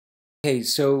Hey,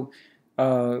 so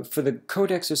for the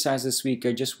code exercise this week,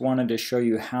 I just wanted to show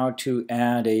you how to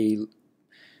add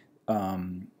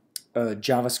um, a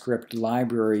JavaScript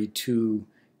library to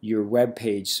your web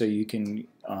page so you can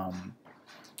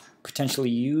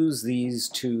potentially use these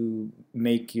to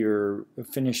make your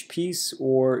finished piece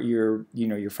or your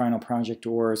final project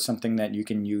or something that you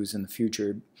can use in the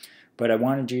future. But I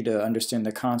wanted you to understand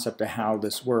the concept of how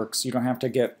this works. You don't have to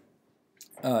get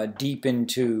deep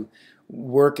into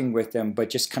working with them, but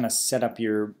just kind of set up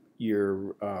your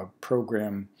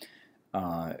program,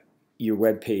 uh, your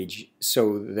web page,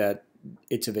 so that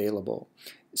it's available.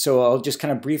 So I'll just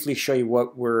kind of briefly show you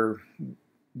what we're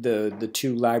the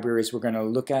two libraries we're going to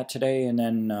look at today, and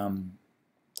then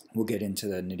we'll get into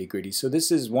the nitty-gritty. So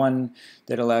this is one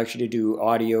that allows you to do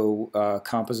audio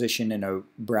composition in a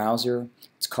browser.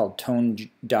 It's called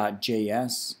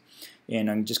tone.js, and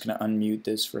I'm just going to unmute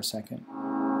this for a second.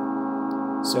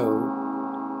 So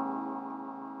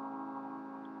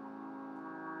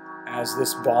as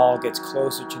this ball gets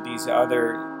closer to these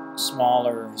other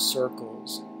smaller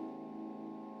circles,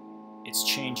 it's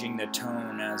changing the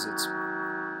tone as it's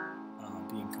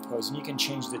being composed. And you can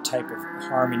change the type of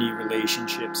harmony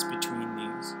relationships between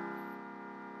these.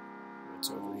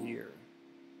 What's over here?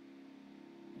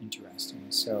 Interesting.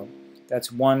 So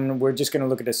that's one. We're just going to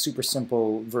look at a super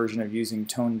simple version of using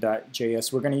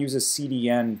tone.js. We're going to use a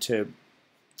CDN to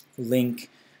link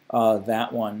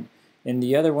that one. And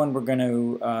the other one we're going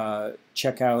to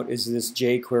check out is this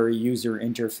jQuery user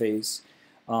interface.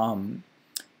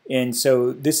 And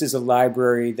so this is a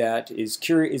library that is a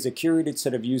curated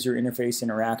set of user interface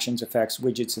interactions, effects,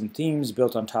 widgets, and themes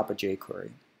built on top of jQuery.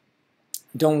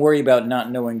 Don't worry about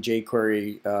not knowing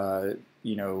jQuery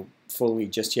fully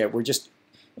just yet. We're just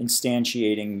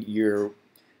instantiating your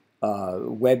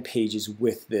web pages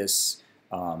with this.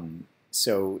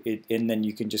 And then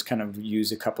you can just kind of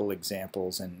use a couple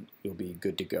examples and you'll be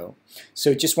good to go.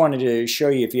 So just wanted to show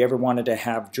you, if you ever wanted to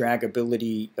have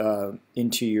dragability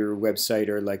into your website,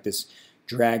 or like this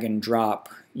drag and drop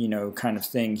kind of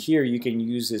thing, here you can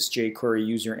use this jQuery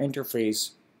user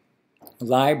interface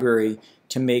library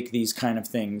to make these kind of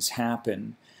things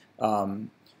happen.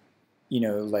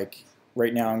 Like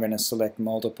right now I'm going to select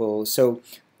multiple. So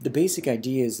the basic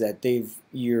idea is that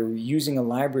you're using a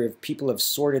library of people have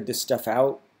sorted this stuff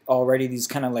out already, these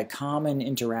kind of like common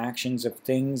interactions of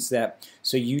things, that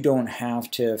so you don't have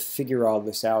to figure all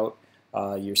this out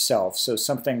yourself. So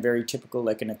something very typical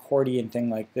like an accordion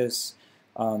thing like this,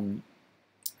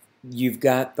 you've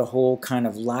got the whole kind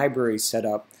of library set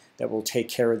up that will take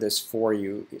care of this for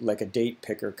you, like a date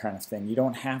picker kind of thing. You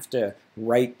don't have to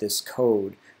write this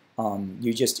code.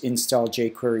 You just install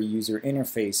jQuery user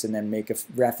interface and then make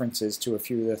references to a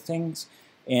few of the things,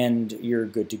 and you're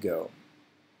good to go.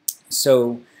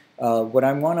 So what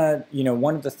I want to,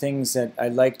 one of the things that I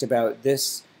liked about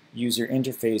this user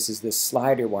interface is this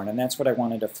slider one, and that's what I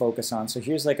wanted to focus on. So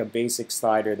here's like a basic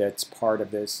slider that's part of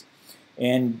this.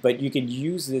 But you could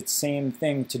use the same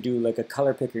thing to do like a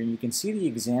color picker. And you can see the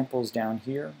examples down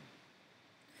here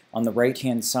on the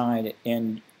right-hand side,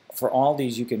 and for all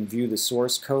these you can view the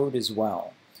source code as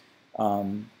well.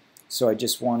 So I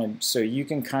just wanted, so you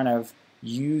can kind of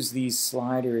use these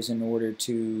sliders in order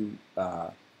to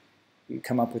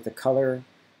come up with a color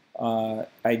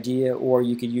idea, or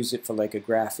you could use it for like a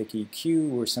graphic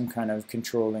EQ or some kind of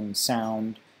controlling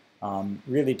sound,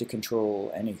 really to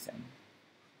control anything.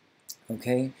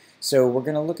 Okay, so we're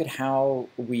going to look at how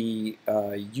we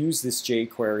use this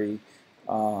jQuery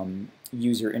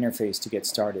user interface to get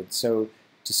started. So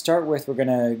to start with, we're going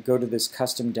to go to this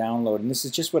custom download, and this is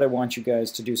just what I want you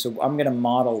guys to do. So I'm going to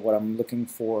model what I'm looking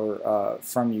for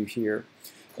from you here.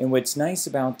 And what's nice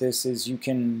about this is you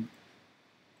can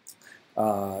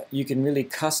really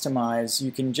customize.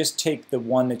 You can just take the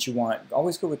one that you want.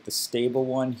 Always go with the stable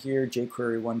one here,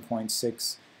 jQuery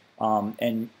 1.6,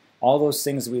 and all those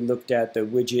things that we looked at, the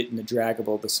widget and the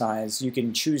draggable, the size, you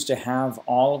can choose to have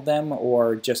all of them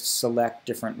or just select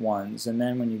different ones. And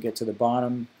then when you get to the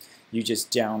bottom, you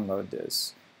just download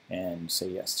this and say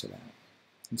yes to that.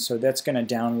 And so that's going to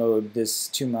download this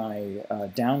to my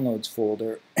downloads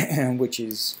folder, which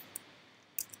is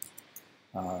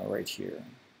right here.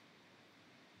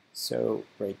 So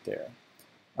right there.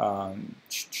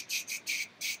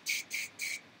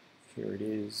 Here it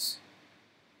is.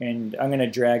 And I'm going to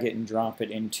drag it and drop it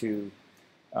into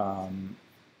a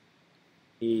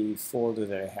folder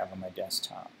that I have on my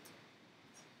desktop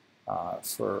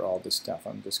for all this stuff.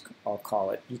 I'll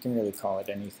call it, you can really call it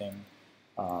anything.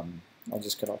 I'll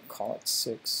just call it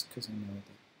 6 because I know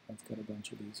that I've got a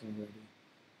bunch of these already.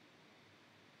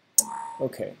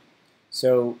 Okay,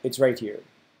 so it's right here.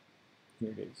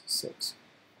 Here it is, 6.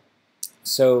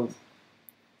 So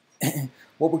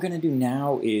what we're going to do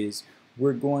now is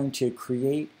we're going to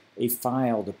create a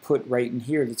file to put right in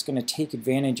here that's going to take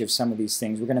advantage of some of these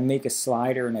things. We're going to make a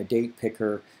slider and a date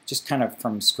picker just kind of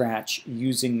from scratch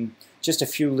using just a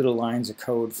few little lines of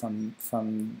code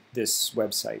from this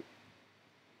website.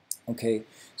 Okay,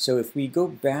 so if we go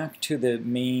back to the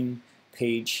main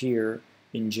page here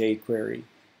in jQuery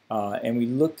and we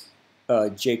look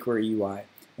jQuery UI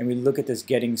and we look at this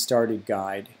getting started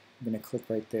guide, I'm going to click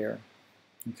right there.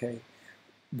 Okay,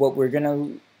 what we're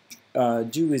going to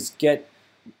do is get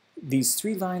these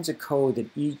 3 lines of code that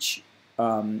each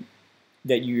that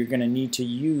you're going to need to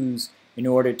use in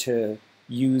order to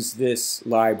use this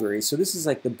library. So this is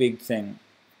like the big thing.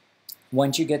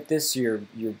 Once you get this, you're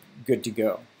good to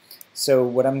go. So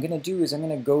what I'm going to do is I'm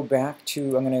going to go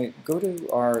to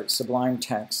our Sublime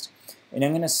Text, and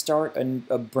I'm going to start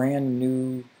a brand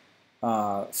new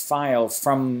file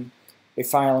from a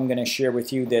file I'm going to share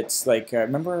with you that's like,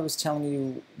 remember I was telling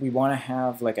you we want to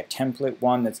have like a template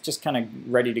one that's just kind of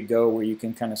ready to go where you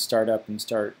can kind of start up and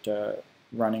start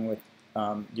running with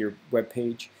your web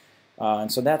page. And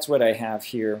so that's what I have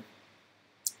here.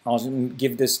 I'll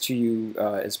give this to you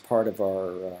as part of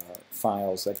our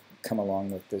files that come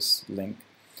along with this link.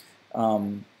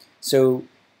 So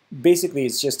basically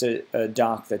it's just a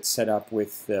doc that's set up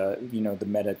with the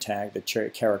meta tag, the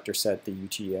character set, the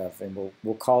UTF, and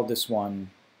we'll call this one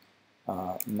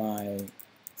my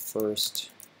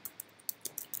first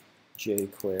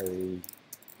jQuery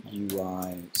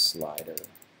UI slider.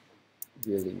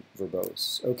 Really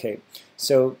verbose. Okay,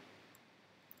 so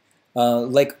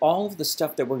like all of the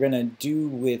stuff that we're going to do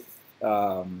with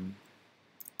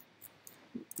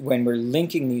when we're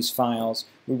linking these files,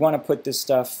 we want to put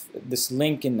this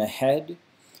link in the head,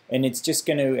 and it's just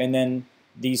going to, and then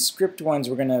these script ones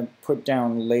we're going to put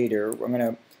down later. We're going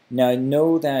to now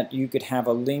know that you could have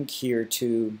a link here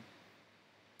to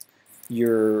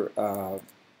your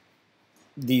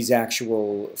these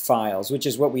actual files, which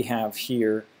is what we have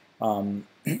here. And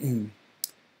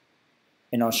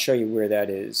I'll show you where that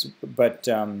is. But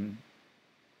let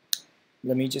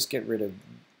me just get rid of,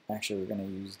 actually we're going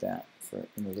to use that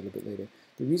in a little bit later.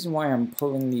 The reason why I'm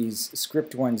pulling these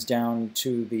script ones down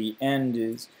to the end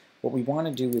is what we want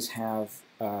to do is have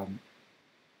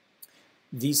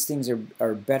these things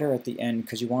are better at the end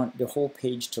because you want the whole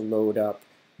page to load up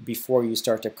before you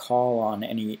start to call on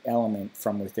any element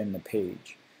from within the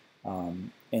page.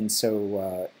 And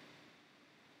so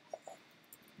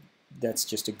that's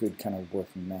just a good kind of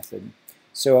working method.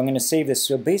 So I'm going to save this.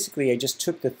 So basically I just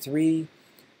took the 3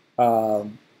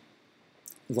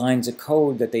 lines of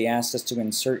code that they asked us to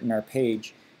insert in our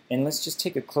page, and let's just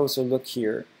take a closer look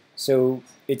here. So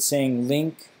it's saying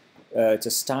link, it's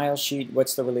a style sheet.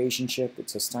 What's the relationship?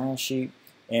 It's a style sheet,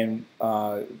 and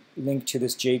link to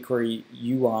this jQuery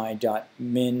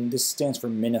UI.min. This stands for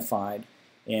minified,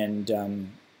 and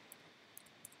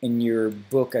in your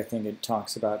book I think it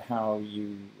talks about how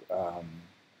you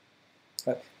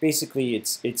basically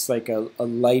it's like a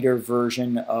lighter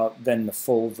version than the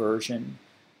full version.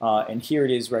 And here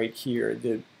it is right here.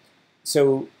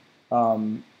 So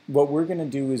what we're going to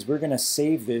do is we're going to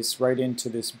save this right into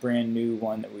this brand new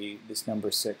one that this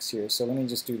number 6 here. So let me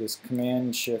just do this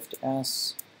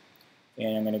Command-Shift-S,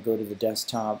 and I'm going to go to the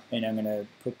desktop, and I'm going to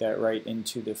put that right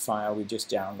into the file we just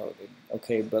downloaded.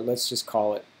 Okay, but let's just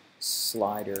call it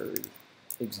slider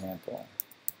example.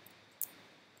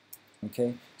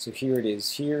 Okay, so here it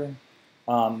is here.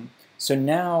 So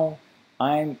now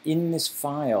I'm in this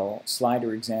file,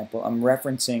 slider example, I'm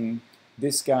referencing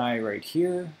this guy right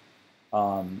here,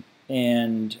 and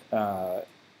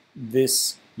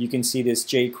this, you can see this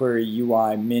jQuery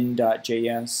UI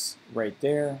min.js right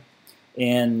there,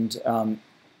 and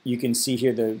you can see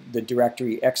here the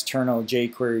directory external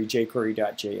jQuery,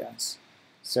 jQuery.js.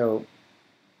 So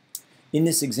in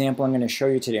this example I'm going to show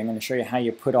you today, I'm going to show you how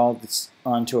you put all this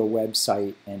onto a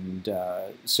website, and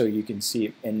so you can see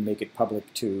it and make it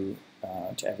public to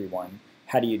everyone.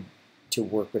 How do you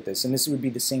work with this? And this would be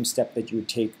the same step that you would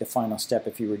take, the final step,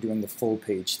 if you were doing the full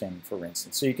page thing, for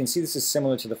instance. So you can see this is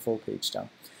similar to the full page stuff.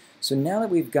 So now that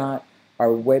we've got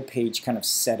our web page kind of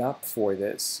set up for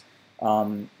this,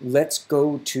 let's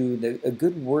go to a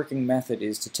good working method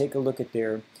is to take a look at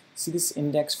their, see this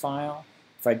index file?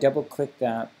 If I double click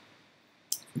that,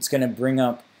 it's going to bring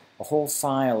up a whole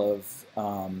file of,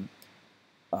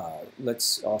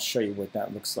 I'll show you what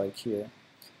that looks like here.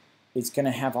 It's going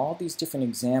to have all these different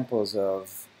examples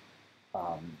of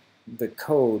the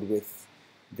code with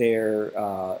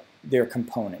their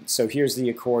components. So here's the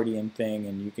accordion thing,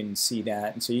 and you can see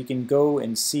that. And so you can go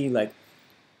and see like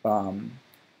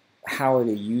how are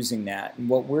they using that. And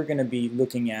what we're going to be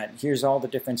looking at, here's all the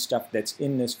different stuff that's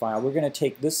in this file. We're going to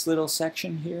take this little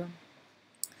section here.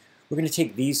 We're going to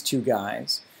take these two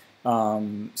guys.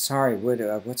 Sorry,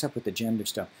 what's up with the gender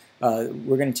stuff?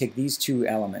 We're going to take these two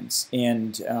elements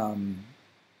and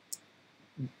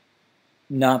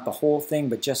not the whole thing,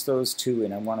 but just those two,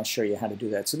 and I want to show you how to do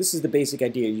that. So this is the basic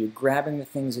idea. You're grabbing the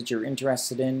things that you're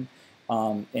interested in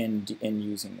and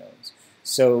using those.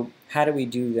 So how do we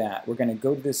do that? We're going to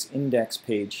go to this index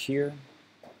page here,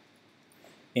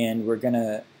 and we're going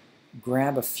to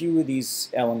grab a few of these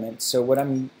elements. So what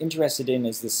I'm interested in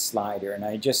is this slider, and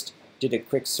I just did a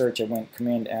quick search. I went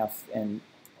Command F and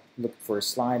looked for a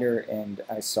slider, and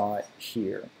I saw it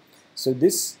here. So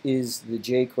this is the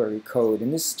jQuery code,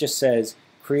 and this just says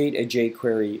create a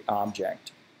jQuery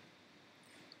object.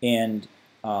 And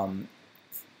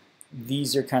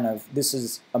these are this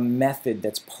is a method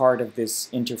that's part of this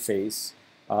interface,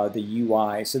 the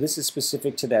UI. So this is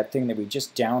specific to that thing that we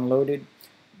just downloaded.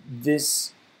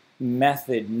 This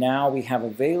method now we have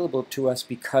available to us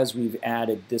because we've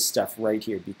added this stuff right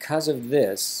here. Because of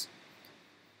this,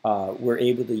 we're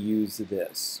able to use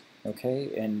this.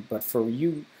 Okay, but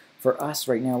for us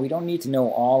right now, we don't need to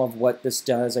know all of what this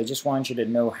does. I just want you to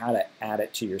know how to add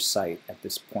it to your site at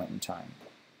this point in time.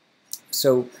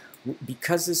 So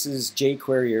because this is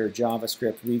jQuery or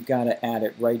JavaScript, we've got to add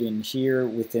it right in here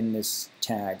within this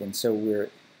tag. And so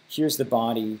here's the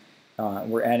body.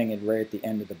 We're adding it right at the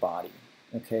end of the body.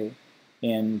 Okay,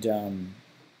 and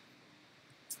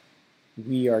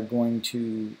we are going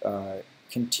to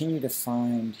continue to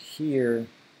find here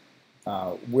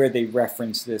where they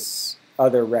reference this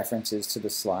other references to the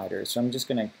slider. So I'm just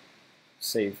going to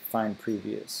say find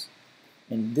previous,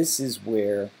 and this is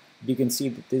where you can see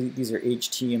that these are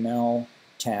HTML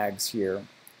tags here.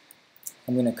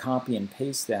 I'm going to copy and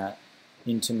paste that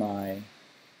into my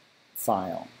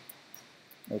file.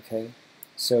 Okay,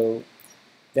 so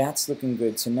that's looking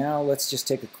good. So now let's just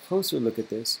take a closer look at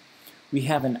this. We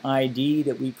have an ID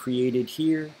that we created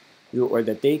here, or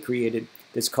that they created,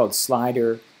 that's called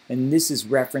slider, and this is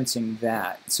referencing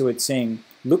that. So it's saying,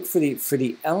 look for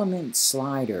the element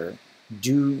slider,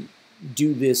 do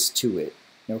this to it.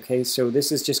 Okay, so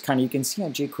this is just you can see how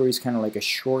jQuery is kind of like a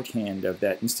shorthand of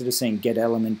that. Instead of saying get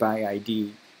element by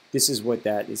ID, this is what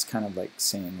that is kind of like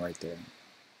saying right there.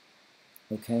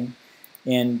 Okay,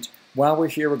 and while we're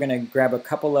here, we're going to grab a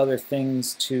couple other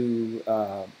things to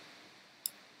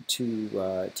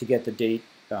get the date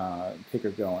picker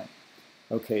going.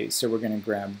 Okay, so we're going to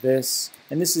grab this,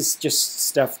 and this is just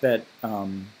stuff that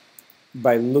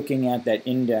by looking at that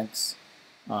index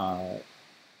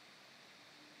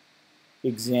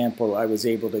example, I was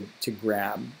able to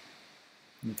grab.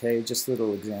 Okay, just a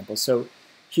little example. So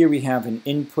here we have an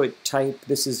input type.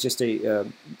 This is just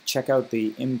a check out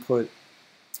the input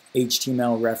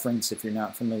HTML reference if you're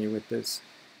not familiar with this,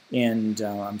 and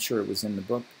I'm sure it was in the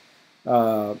book.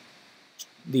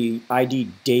 The ID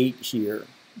date here,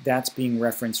 that's being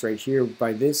referenced right here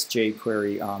by this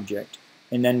jQuery object,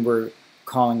 and then we're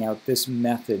calling out this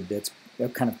method that's a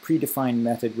kind of predefined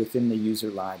method within the user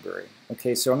library.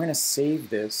 Okay, so I'm going to save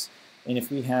this, and if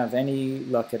we have any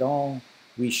luck at all,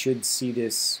 we should see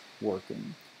this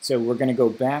working. So we're going to go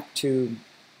back to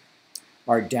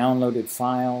our downloaded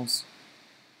files,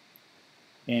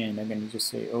 and I'm going to just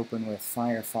say open with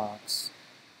Firefox.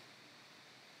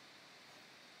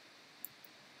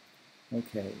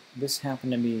 Okay, this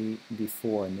happened to me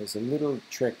before, and there's a little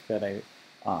trick that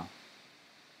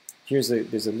there's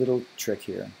a little trick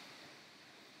here.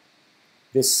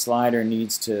 This slider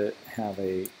needs to have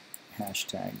a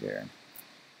hashtag there.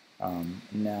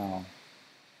 Now,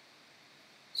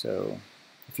 so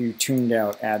if you tuned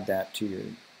out, add that to your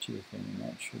thing, and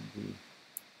that should be.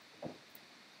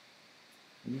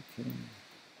 Are you kidding me?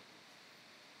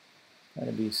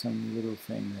 Gotta be some little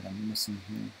thing that I'm missing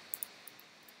here.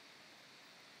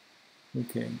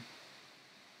 Okay.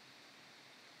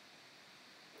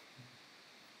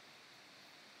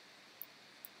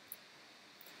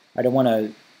 I don't want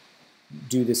to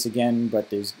do this again, but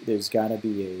there's got to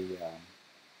be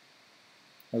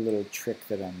a little trick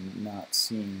that I'm not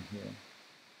seeing here.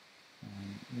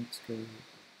 Let's go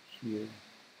here.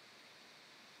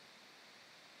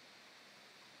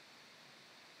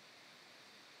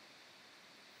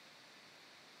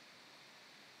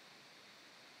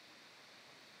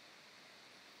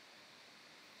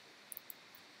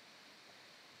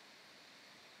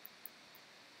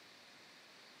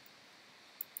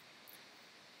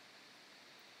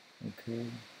 Okay.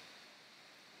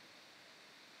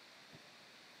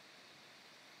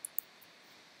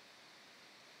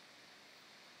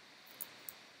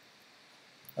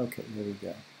 Okay, there we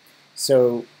go.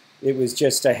 So It was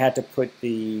just I had to put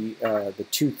the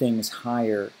two things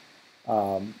higher,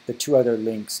 the two other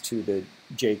links to the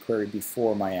jQuery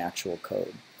before my actual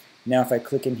code. Now if I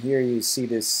click in here, you see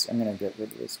this. I'm going to get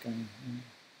rid of this guy.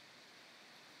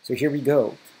 So here we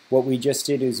go. What we just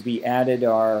did is we added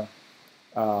our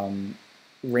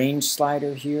range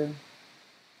slider here,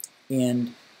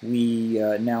 and we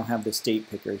now have this date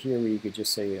picker here where you could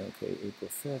just say, okay, April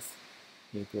 5th,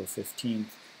 April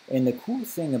 15th. And the cool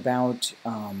thing about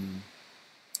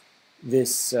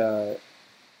this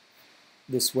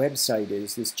this website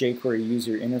is, this jQuery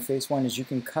user interface one, is you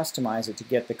can customize it to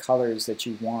get the colors that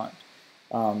you want.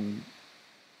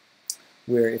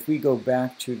 Where if we go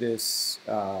back to this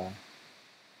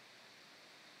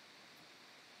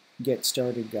Get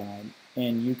Started guide,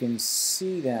 and you can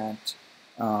see that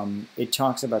it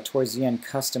talks about towards the end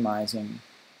customizing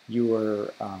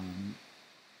your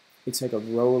it's like a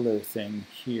roller thing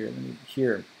here.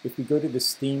 Here, if we go to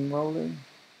this theme roller,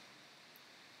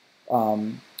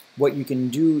 what you can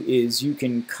do is you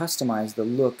can customize the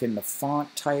look and the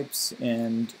font types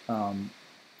and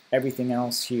everything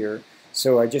else here.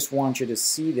 So I just want you to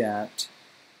see that.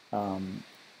 And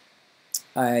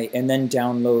then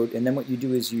download, and then what you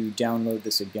do is you download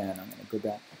this again. I'm going to go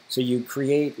back. So you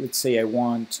create, let's say I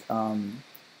want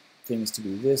things to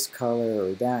be this color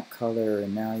or that color,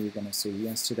 and now you're going to say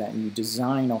yes to that, and you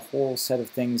design a whole set of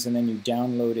things, and then you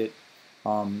download it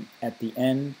at the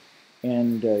end,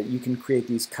 and you can create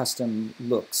these custom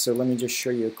looks. So let me just show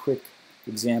you a quick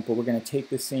example. We're going to take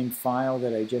the same file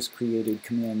that I just created,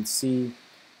 Command-C.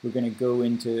 We're going to go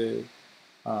into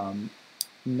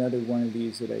another one of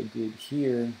these that I did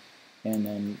here, and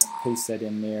then paste that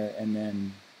in there, and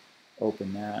then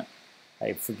open that.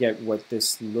 I forget what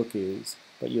this look is,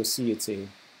 but you'll see it's a,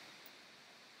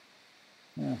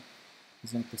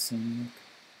 is that the same look?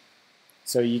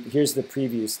 So here's the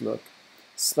previous look,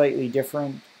 slightly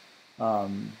different. Got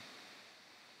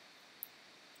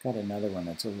another one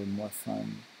that's a little more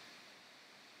fun.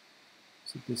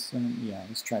 Is it this one? Yeah,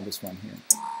 let's try this one here.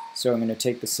 So I'm going to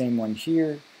take the same one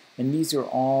here, and these are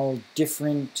all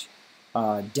different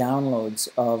downloads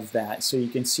of that. So you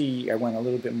can see I went a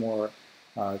little bit more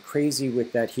crazy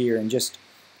with that here, and just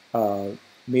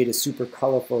made a super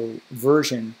colorful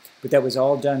version, but that was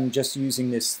all done just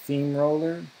using this theme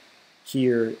roller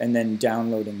here and then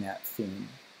downloading that theme.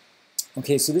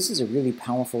 Okay, so this is a really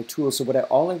powerful tool. So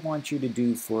all I want you to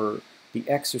do for the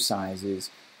exercise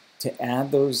is to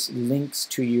add those links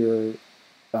to your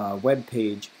web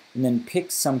page, and then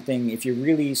pick something. If you're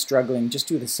really struggling, just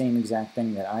do the same exact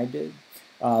thing that I did.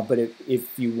 But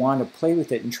if you want to play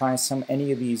with it and try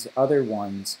any of these other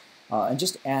ones, and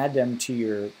just add them to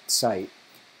your site,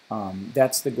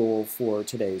 that's the goal for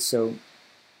today. So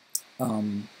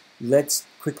let's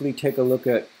quickly take a look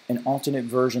at an alternate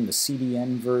version, the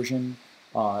CDN version,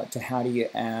 to how do you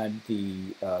add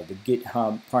the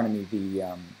GitHub, pardon me,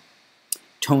 the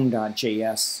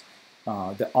tone.js,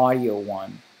 the audio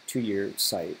one, to your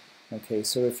site. Okay,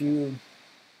 so if you,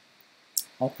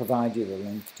 I'll provide you the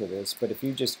link to this, but if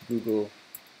you just Google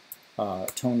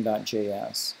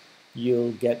tone.js,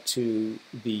 you'll get to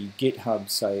the GitHub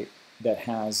site that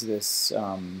has this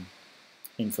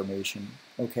information.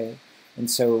 Okay, and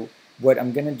so what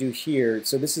I'm going to do here,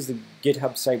 so this is the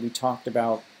GitHub site we talked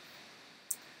about,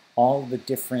 all the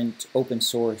different open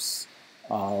source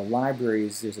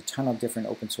libraries. There's a ton of different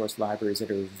open source libraries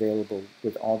that are available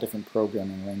with all different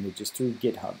programming languages through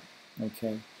GitHub.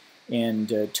 Okay, and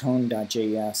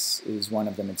tone.js is one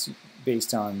of them. It's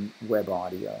based on web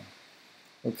audio.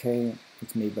 Okay,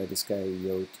 it's made by this guy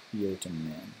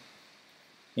Jotunman.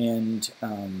 And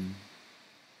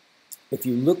if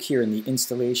you look here in the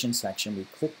installation section, we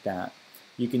click that,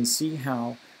 you can see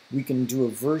how we can do a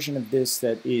version of this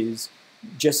that is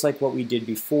just like what we did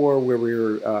before, where we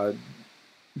were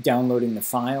downloading the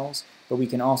files, but we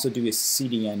can also do a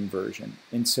CDN version.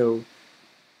 And so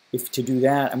if to do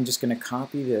that, I'm just going to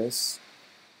copy this,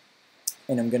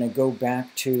 and I'm going to go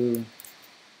back to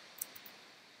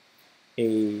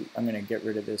I'm going to get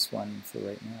rid of this one for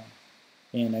right now,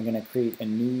 and I'm going to create a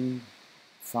new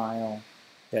file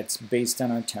that's based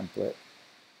on our template,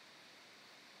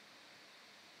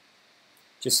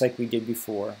 just like we did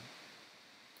before.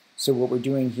 So what we're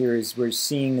doing here is we're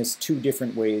seeing this two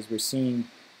different ways. We're seeing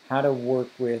how to work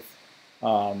with,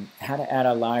 how to add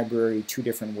a library two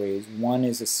different ways. One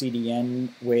is a CDN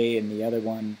way, and the other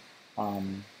one,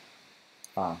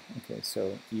 okay,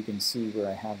 so you can see where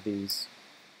I have these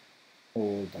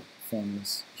old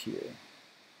things here.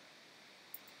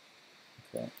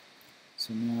 Okay,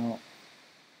 so now,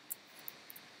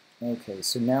 okay,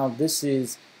 so now this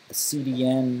is a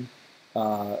CDN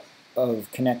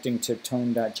of connecting to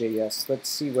tone.js. Let's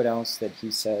see what else that he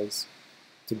says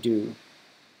to do.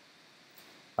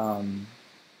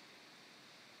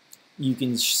 You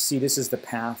can see this is the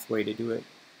pathway to do it.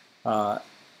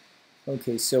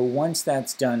 Okay, so once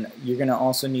that's done, you're going to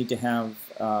also need to have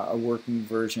a working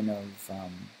version of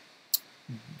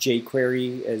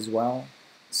jQuery as well.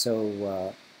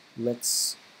 So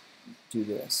let's do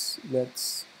this.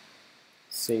 Let's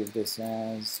save this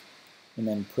as, and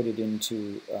then put it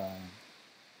into a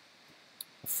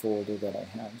folder that I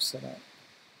have set up.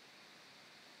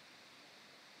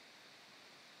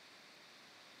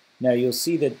 Now you'll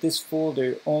see that this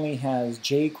folder only has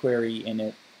jQuery in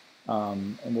it,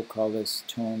 and we'll call this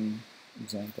tone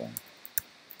example.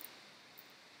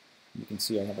 You can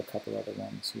see I have a couple other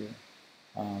ones here.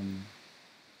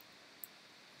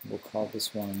 We'll call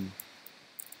this one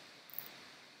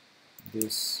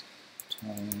this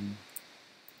tone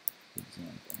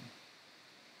example.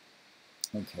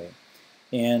 Okay,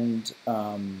 and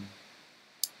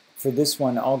for this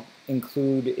one, I'll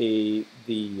include a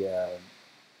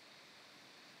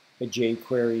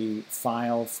jQuery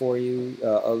file for you,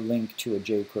 a link to a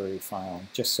jQuery file,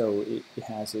 just so it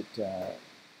has it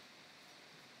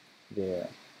there.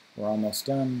 We're almost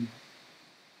done.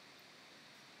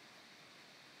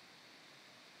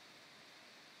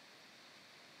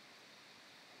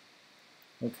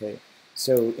 Okay,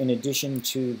 so in addition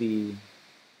to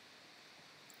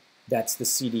that's the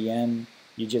CDN,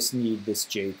 you just need this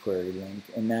jQuery link,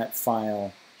 and that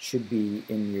file should be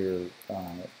in your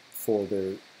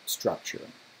folder structure.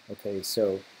 Okay,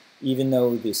 so even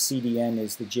though the CDN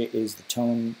is the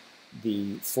tone,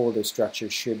 the folder structure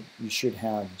you should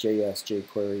have JS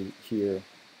jQuery here.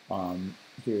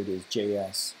 Here it is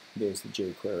JS. There's the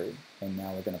jQuery, and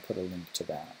now we're going to put a link to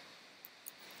that.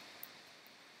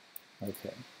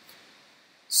 Okay.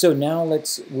 So now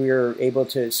we're able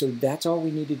to, so that's all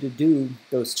we needed to do,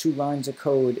 those 2 lines of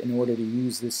code in order to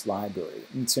use this library.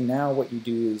 And so now what you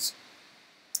do is,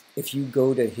 if you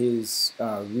go to his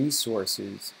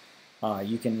resources,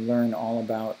 you can learn all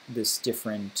about this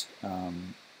different,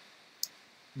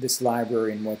 this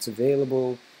library and what's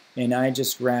available. And I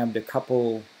just grabbed a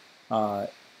couple, quick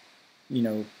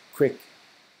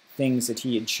things that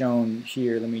he had shown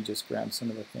here. Let me just grab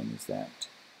some of the things that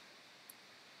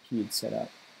he had set up.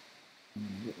 I'm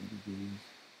going to get rid of these.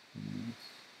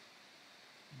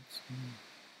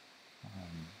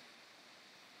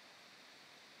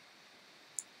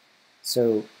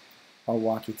 So I'll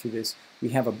walk you through this.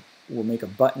 We'll make a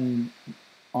button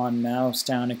on mouse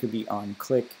down. It could be on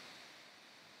click.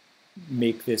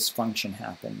 Make this function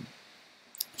happen.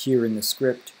 Here in the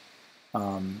script,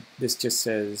 this just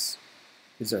says,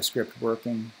 is our script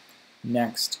working?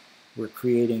 Next, we're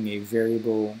creating a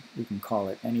variable. We can call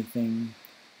it anything.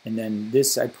 And then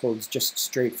this I pulled just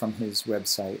straight from his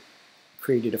website.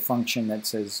 Created a function that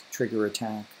says trigger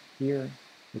attack here.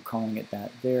 We're calling it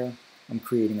that there. I'm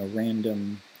creating a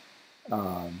random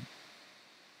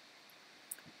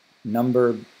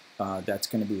number. That's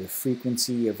going to be the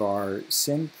frequency of our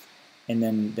synth. And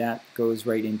then that goes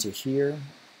right into here.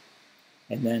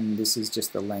 And then this is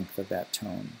just the length of that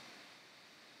tone.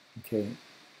 Okay.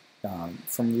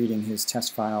 From reading his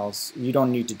test files, you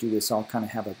don't need to do this. I'll kind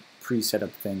of have a pre-set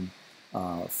up thing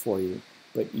for you,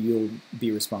 but you'll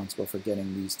be responsible for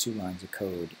getting these 2 lines of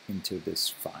code into this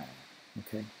file.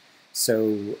 Okay,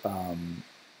 so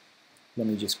let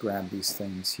me just grab these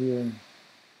things here,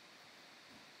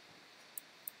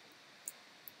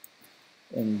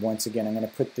 and once again I'm going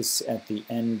to put this at the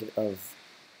end of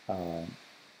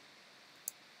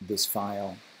this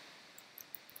file.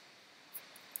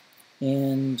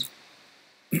 And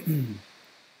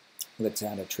let's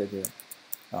add a trigger.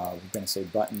 We're going to say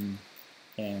button,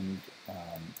 and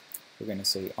we're going to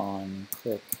say on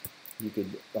click. You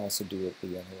could also do it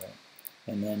the other way.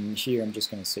 And then here I'm just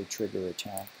going to say trigger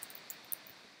attack.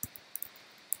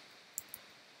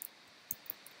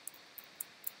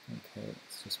 Okay,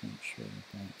 let's just make sure that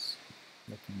that's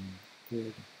looking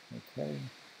good. Okay.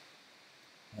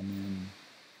 And then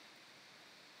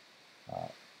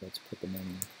let's put them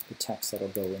in the text that'll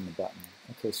go in the button.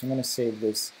 Okay, so I'm going to save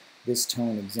this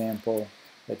tone example.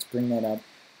 Let's bring that up.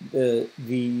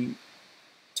 The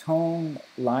tone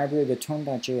library, the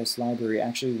tone.js library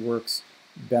actually works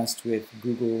best with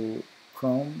Google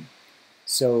Chrome.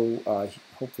 So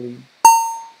hopefully,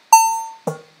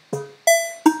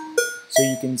 so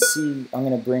you can see, I'm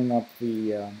going to bring up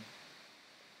the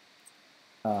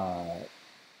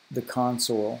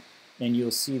console, and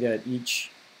you'll see that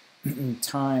each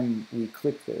time we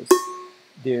click this,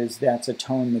 that's a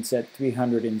tone that's at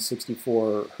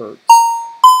 364 hertz.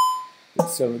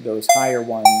 So those higher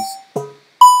ones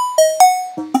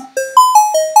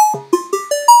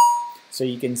So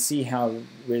you can see how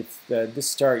with this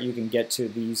start you can get to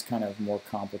these kind of more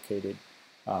complicated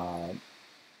sounds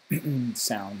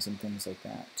and things like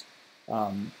that.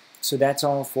 So that's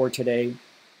all for today.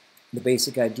 The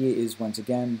basic idea is, once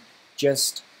again,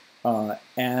 just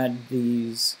add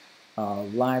these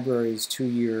libraries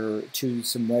to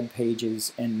some web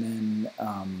pages, and then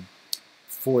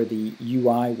for the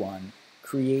UI one,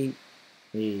 create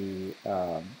a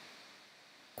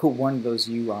put one of those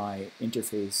UI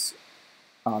interface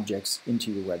objects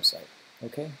into your website.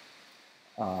 Okay?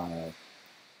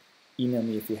 Email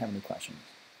me if you have any questions.